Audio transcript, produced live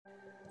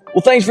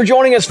Well, thanks for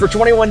joining us for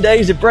 21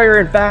 days of prayer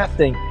and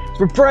fasting. As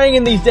we're praying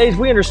in these days,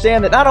 we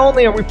understand that not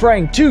only are we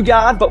praying to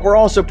God, but we're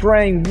also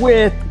praying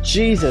with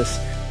Jesus.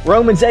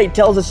 Romans 8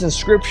 tells us in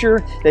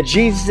Scripture that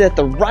Jesus is at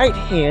the right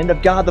hand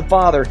of God the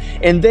Father,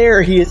 and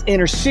there He is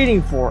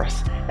interceding for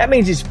us. That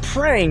means He's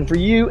praying for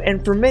you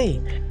and for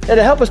me. Now,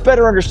 to help us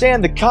better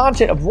understand the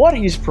content of what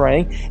He's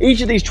praying,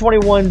 each of these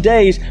 21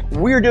 days,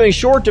 we're doing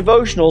short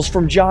devotionals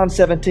from John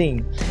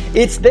 17.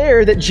 It's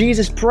there that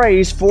Jesus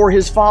prays for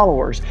His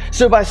followers.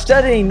 So by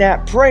studying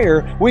that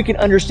prayer, we can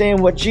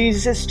understand what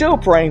Jesus is still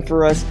praying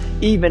for us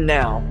even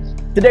now.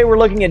 Today we're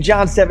looking at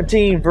John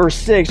 17, verse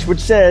 6, which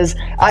says,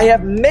 I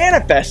have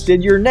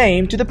manifested your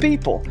name to the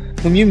people,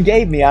 whom you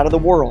gave me out of the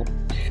world.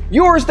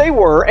 Yours they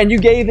were, and you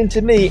gave them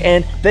to me,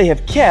 and they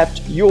have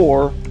kept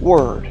your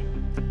word.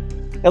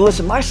 Now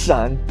listen, my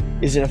son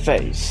is in a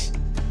phase.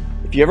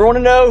 If you ever want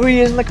to know who he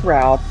is in the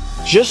crowd,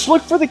 just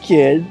look for the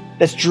kid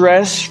that's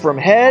dressed from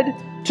head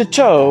to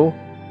toe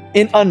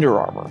in Under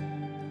Armour.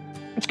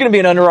 It's going to be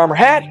an Under Armour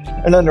hat,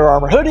 an Under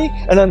Armour hoodie,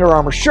 an Under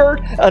Armour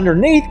shirt.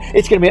 Underneath,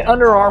 it's going to be an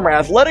Under Armour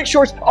athletic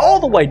shorts, all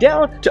the way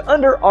down to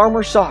Under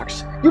Armour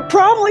socks. You'll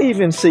probably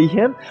even see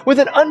him with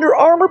an Under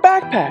Armour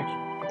backpack.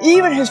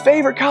 Even his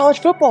favorite college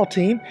football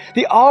team,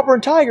 the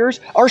Auburn Tigers,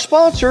 are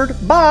sponsored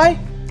by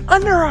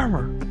Under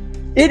Armour.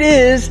 It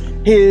is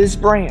his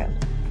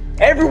brand.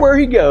 Everywhere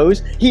he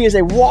goes, he is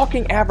a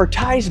walking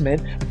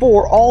advertisement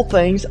for all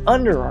things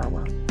Under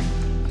Armour.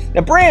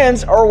 Now,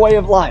 brands are a way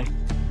of life.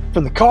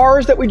 From the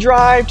cars that we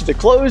drive, to the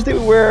clothes that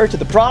we wear, to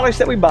the products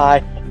that we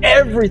buy,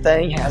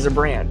 everything has a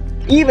brand.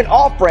 Even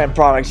off-brand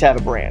products have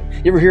a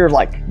brand. You ever hear of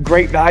like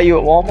Great Value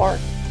at Walmart?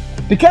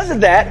 Because of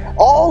that,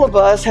 all of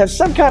us have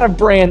some kind of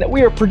brand that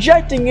we are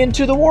projecting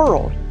into the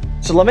world.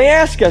 So let me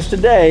ask us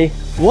today,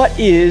 what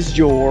is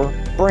your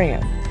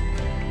brand?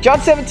 John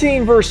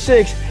 17, verse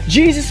 6,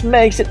 Jesus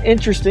makes an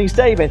interesting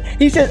statement.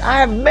 He says, I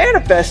have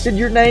manifested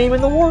your name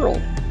in the world.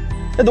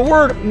 And the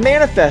word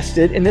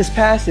manifested in this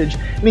passage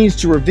means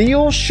to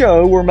reveal,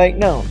 show, or make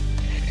known.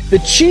 The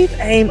chief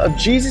aim of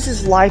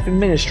Jesus' life and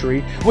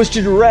ministry was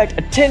to direct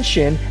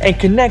attention and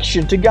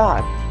connection to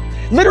God.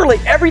 Literally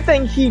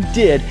everything He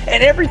did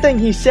and everything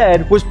He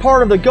said was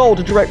part of the goal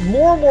to direct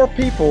more and more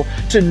people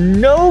to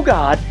know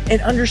God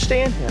and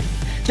understand Him,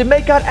 to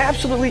make God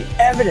absolutely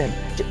evident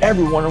to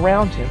everyone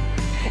around Him.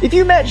 If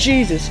you met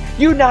Jesus,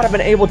 you would not have been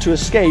able to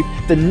escape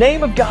the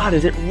name of God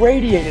as it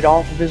radiated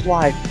off of His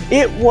life.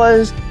 It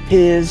was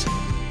His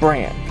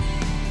brand.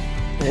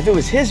 And if it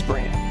was His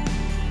brand,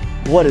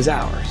 what is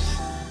ours?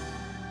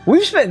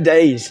 We've spent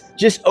days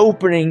just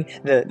opening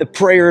the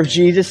prayer of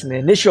Jesus and the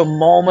initial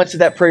moments of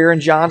that prayer in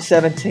John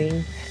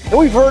 17. And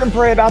we've heard Him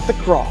pray about the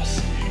cross.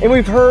 And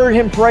we've heard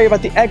Him pray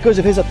about the echoes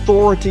of His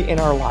authority in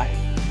our life.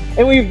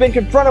 And we've been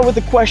confronted with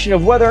the question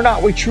of whether or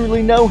not we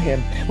truly know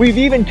Him. We've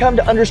even come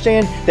to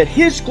understand that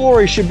His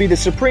glory should be the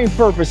supreme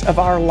purpose of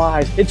our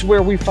lives. It's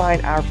where we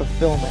find our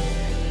fulfillment.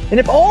 And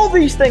if all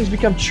these things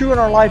become true in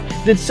our life,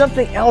 then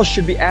something else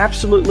should be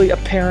absolutely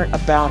apparent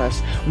about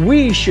us.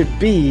 We should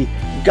be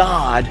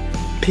God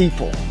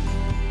people.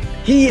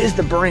 He is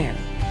the brand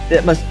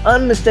that must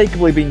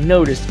unmistakably be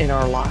noticed in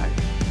our lives.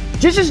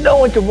 Just as no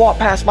one can walk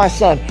past my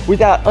son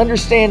without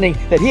understanding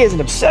that he has an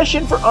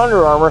obsession for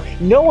Under Armour,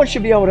 no one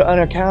should be able to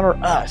encounter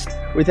us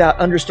without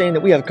understanding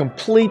that we have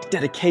complete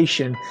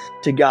dedication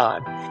to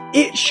God.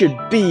 It should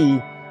be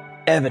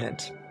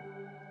evident.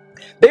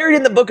 Buried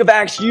in the book of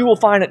Acts, you will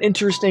find an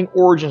interesting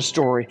origin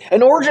story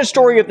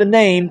of the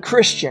name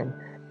Christian.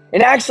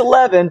 In Acts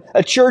 11,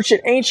 a church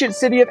at ancient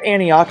city of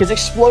Antioch is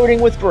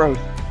exploding with growth.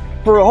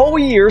 For a whole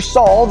year,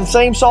 Saul, the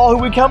same Saul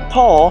who would become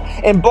Paul,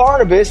 and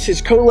Barnabas,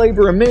 his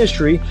co-laborer in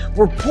ministry,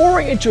 were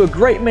pouring into a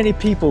great many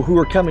people who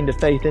were coming to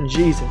faith in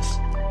Jesus.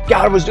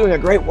 God was doing a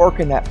great work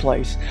in that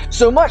place.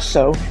 So much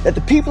so that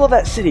the people of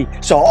that city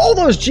saw all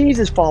those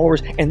Jesus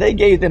followers and they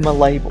gave them a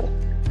label.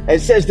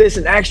 It says this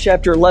in Acts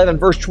chapter 11,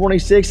 verse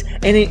 26,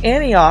 and in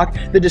Antioch,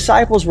 the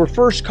disciples were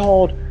first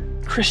called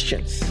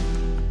Christians.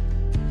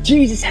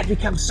 Jesus had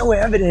become so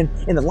evident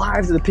in the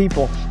lives of the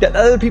people that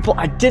other people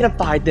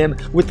identified them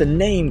with the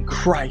name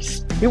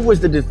Christ. It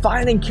was the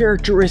defining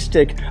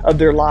characteristic of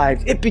their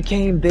lives. It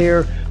became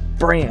their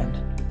brand.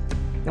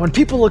 And when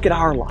people look at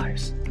our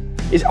lives,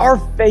 is our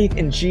faith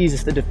in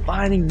Jesus the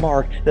defining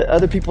mark that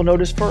other people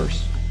notice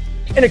first?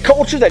 In a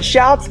culture that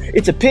shouts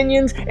its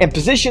opinions and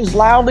positions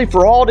loudly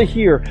for all to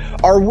hear,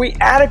 are we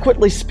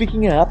adequately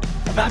speaking up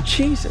about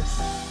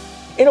Jesus?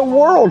 In a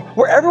world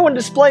where everyone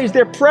displays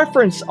their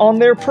preference on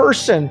their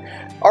person,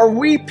 are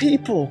we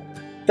people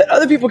that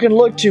other people can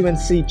look to and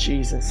see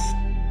Jesus?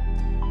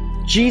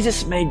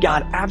 Jesus made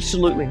God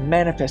absolutely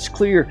manifest,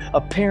 clear,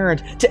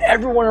 apparent to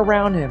everyone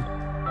around Him.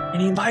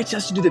 And He invites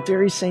us to do the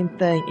very same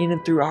thing in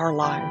and through our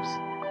lives.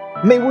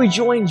 May we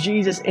join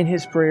Jesus in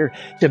His prayer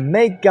to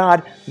make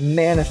God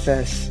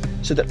manifest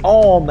so that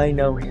all may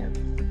know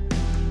Him.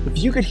 If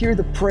you could hear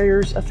the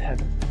prayers of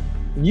heaven,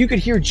 and you could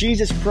hear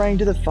Jesus praying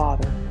to the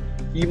Father,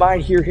 you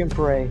might hear Him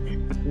pray,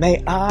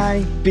 may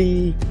I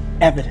be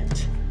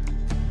evident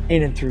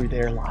in and through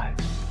their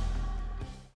lives.